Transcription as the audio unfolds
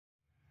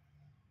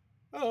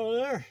Oh,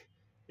 there.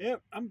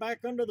 Yep, I'm back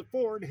under the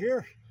Ford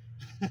here.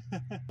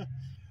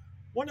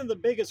 One of the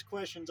biggest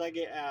questions I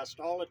get asked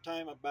all the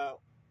time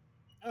about,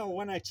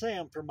 when I say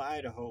I'm from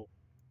Idaho,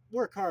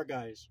 we're car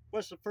guys.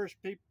 What's the first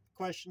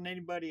question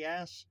anybody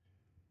asks?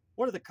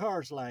 What are the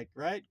cars like,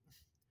 right?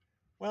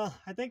 Well,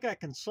 I think I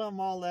can sum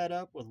all that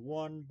up with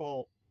one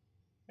bolt,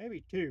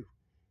 maybe two.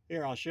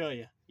 Here, I'll show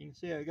you. You can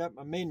see I got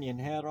my minion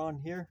hat on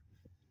here,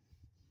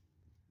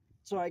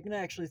 so I can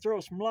actually throw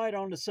some light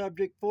on the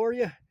subject for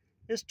you.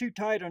 It's too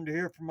tight under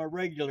here for my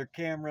regular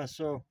camera,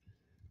 so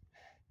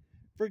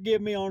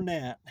forgive me on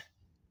that.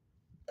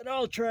 But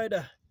I'll try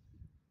to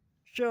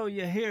show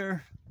you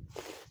here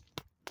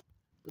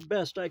the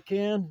best I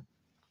can.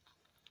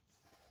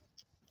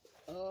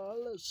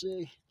 Let's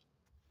see.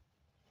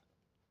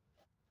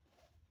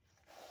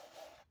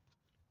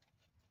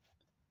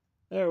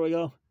 There we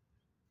go.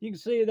 You can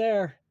see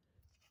there,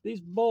 these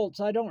bolts,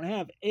 I don't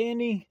have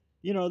any,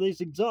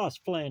 these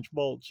exhaust flange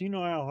bolts. You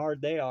know how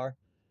hard they are.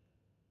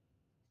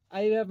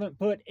 I haven't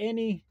put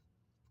any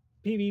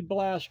PV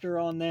blaster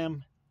on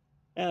them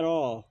at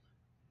all.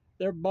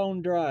 They're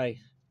bone dry.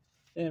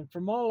 And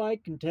from all I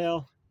can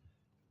tell,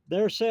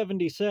 they're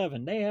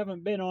 77. They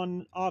haven't been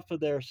on off of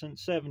there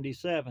since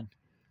 77.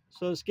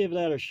 So let's give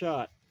that a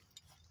shot.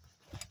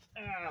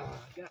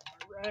 Got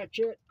my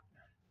ratchet.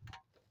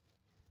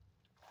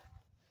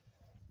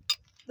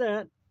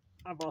 That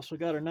I've also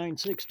got a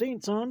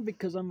 9/16 on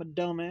because I'm a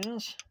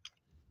dumbass.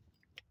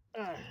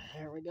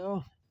 There we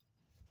go.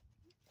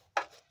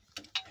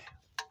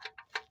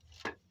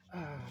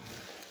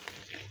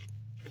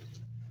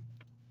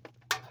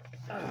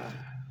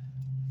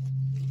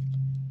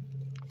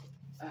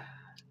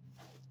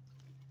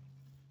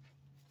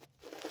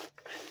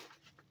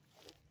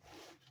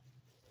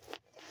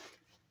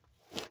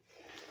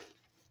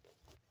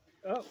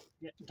 Oh,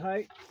 getting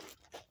tight.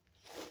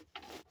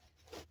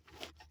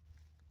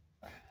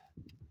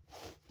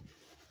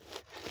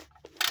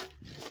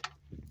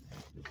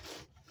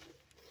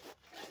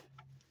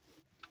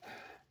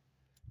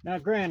 Now,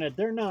 granted,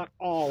 they're not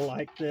all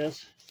like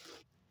this,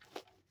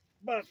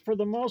 but for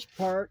the most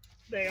part,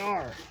 they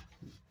are.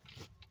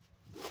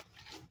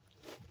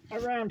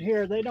 Around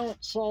here, they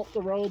don't salt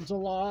the roads a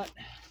lot,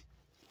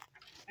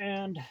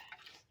 and,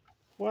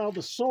 well,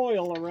 the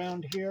soil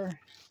around here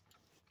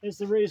is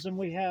the reason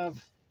we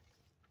have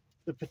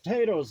the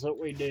potatoes that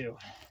we do.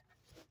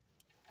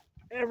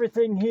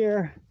 Everything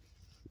here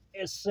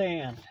is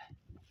sand.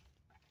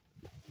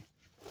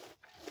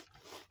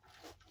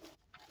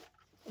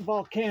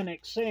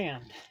 Volcanic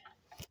sand.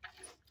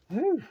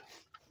 Whew.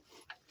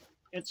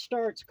 It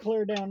starts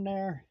clear down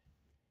there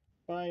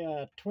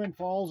by Twin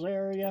Falls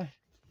area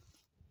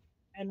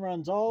and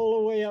runs all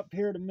the way up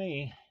here to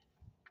me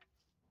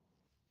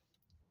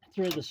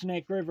through the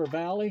Snake River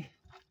Valley.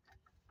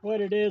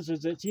 What it is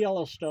it's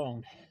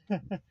Yellowstone.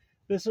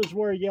 This is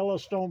where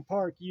Yellowstone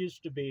Park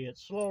used to be.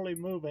 It's slowly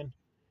moving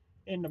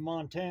into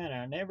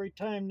Montana, and every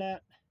time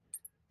that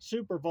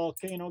super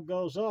volcano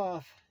goes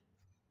off,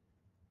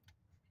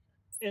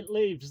 it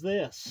leaves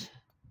this.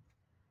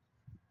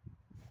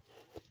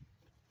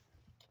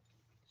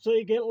 So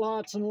you get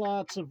lots and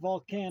lots of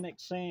volcanic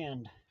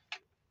sand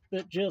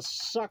that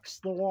just sucks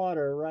the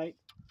water right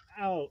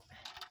out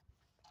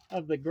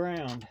of the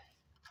ground.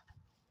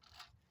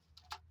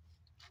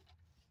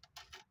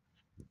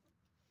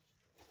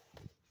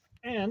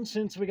 And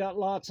since we got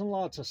lots and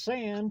lots of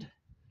sand,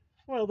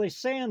 well, they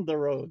sand the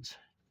roads,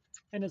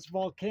 and it's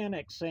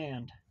volcanic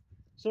sand,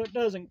 so it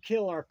doesn't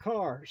kill our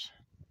cars.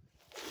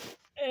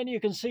 And you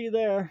can see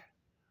there,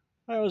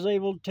 I was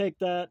able to take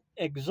that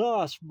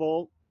exhaust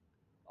bolt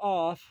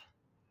off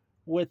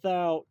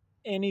without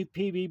any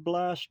PV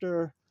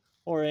blaster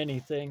or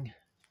anything.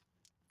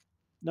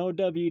 No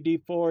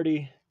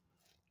WD-40,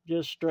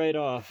 just straight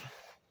off.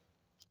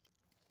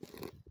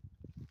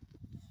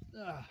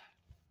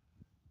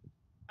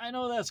 I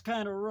know that's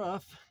kind of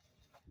rough,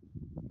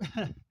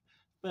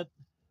 but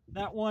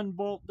that one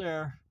bolt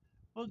there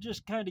will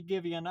just kind of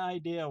give you an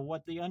idea of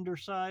what the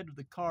underside of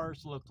the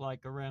cars look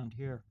like around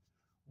here.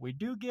 We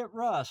do get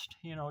rust,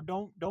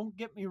 don't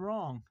get me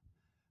wrong.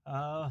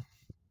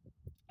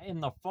 In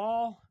the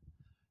fall,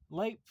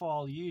 late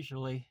fall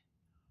usually,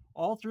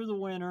 all through the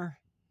winter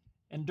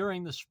and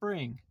during the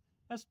spring.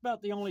 That's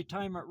about the only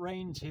time it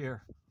rains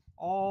here.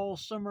 All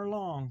summer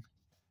long,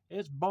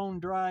 it's bone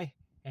dry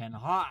and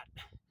hot.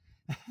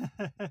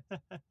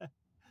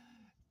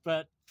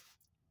 But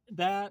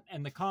that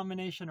and the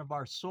combination of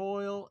our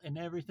soil and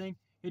everything,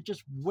 it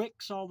just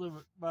wicks all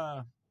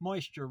the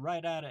moisture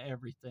right out of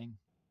everything.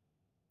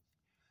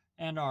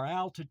 And our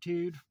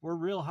altitude, we're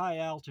real high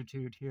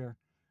altitude here.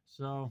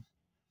 So,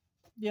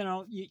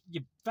 you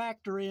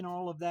factor in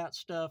all of that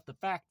stuff. The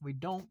fact we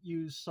don't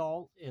use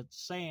salt,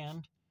 it's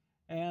sand.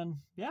 And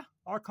yeah,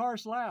 our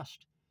cars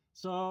last.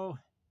 So,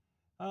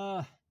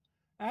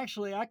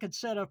 actually, I could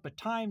set up a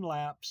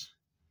time-lapse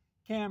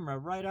camera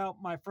right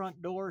out my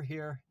front door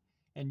here,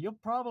 and you'll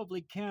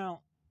probably count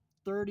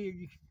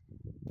 30,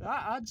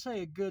 I'd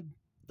say a good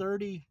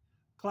 30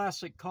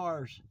 classic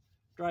cars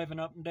driving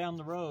up and down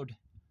the road.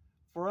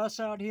 For us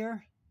out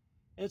here,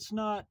 It's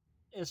not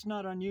it's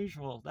not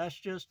unusual. That's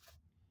just,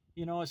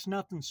 you know, it's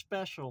nothing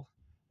special.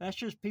 That's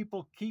just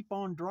people keep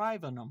on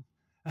driving them.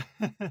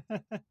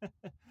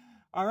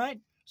 All right.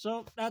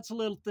 So that's a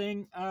little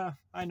thing.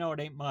 I know it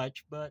ain't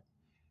much, but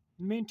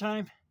in the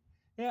meantime,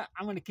 yeah,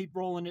 I'm gonna keep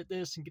rolling at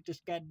this and get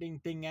this goddamn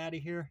thing out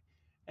of here,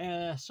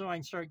 so I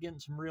can start getting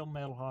some real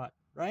metal hot.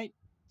 Right.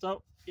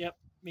 So, yep.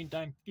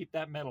 Meantime, keep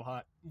that metal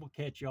hot. We'll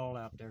catch you all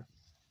out there.